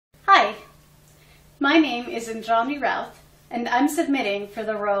My name is Indrani Rauth, and I'm submitting for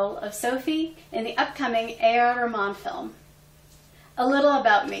the role of Sophie in the upcoming Rahman film. A little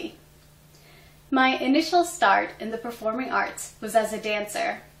about me. My initial start in the performing arts was as a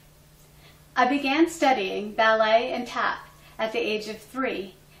dancer. I began studying ballet and tap at the age of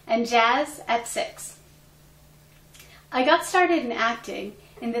 3 and jazz at 6. I got started in acting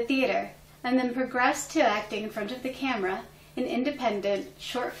in the theater and then progressed to acting in front of the camera in independent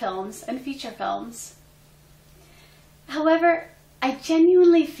short films and feature films. However, I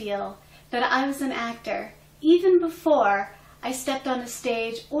genuinely feel that I was an actor even before I stepped on a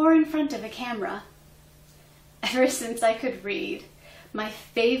stage or in front of a camera. Ever since I could read, my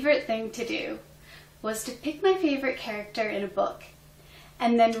favorite thing to do was to pick my favorite character in a book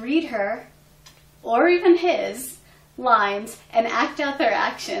and then read her, or even his, lines and act out their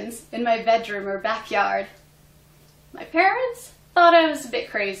actions in my bedroom or backyard. My parents thought I was a bit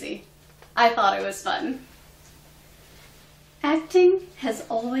crazy. I thought it was fun. Acting has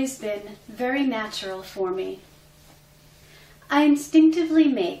always been very natural for me. I instinctively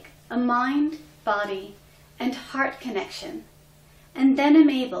make a mind, body, and heart connection, and then am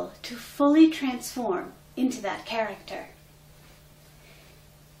able to fully transform into that character.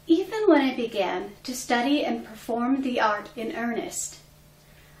 Even when I began to study and perform the art in earnest,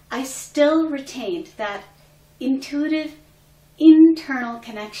 I still retained that intuitive, internal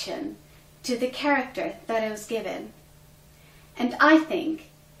connection to the character that I was given. And I think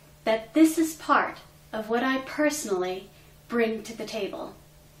that this is part of what I personally bring to the table.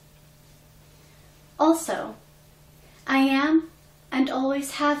 Also, I am, and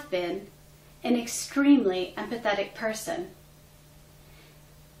always have been, an extremely empathetic person.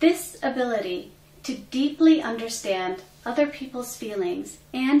 This ability to deeply understand other people's feelings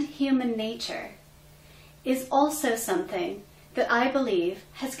and human nature is also something that I believe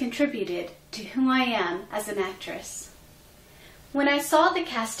has contributed to who I am as an actress. When I saw the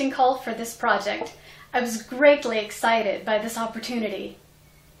casting call for this project, I was greatly excited by this opportunity.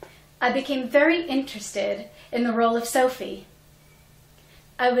 I became very interested in the role of Sophie.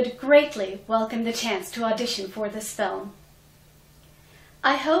 I would greatly welcome the chance to audition for this film.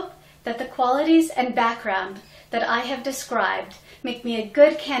 I hope that the qualities and background that I have described make me a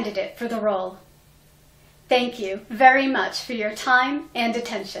good candidate for the role. Thank you very much for your time and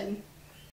attention.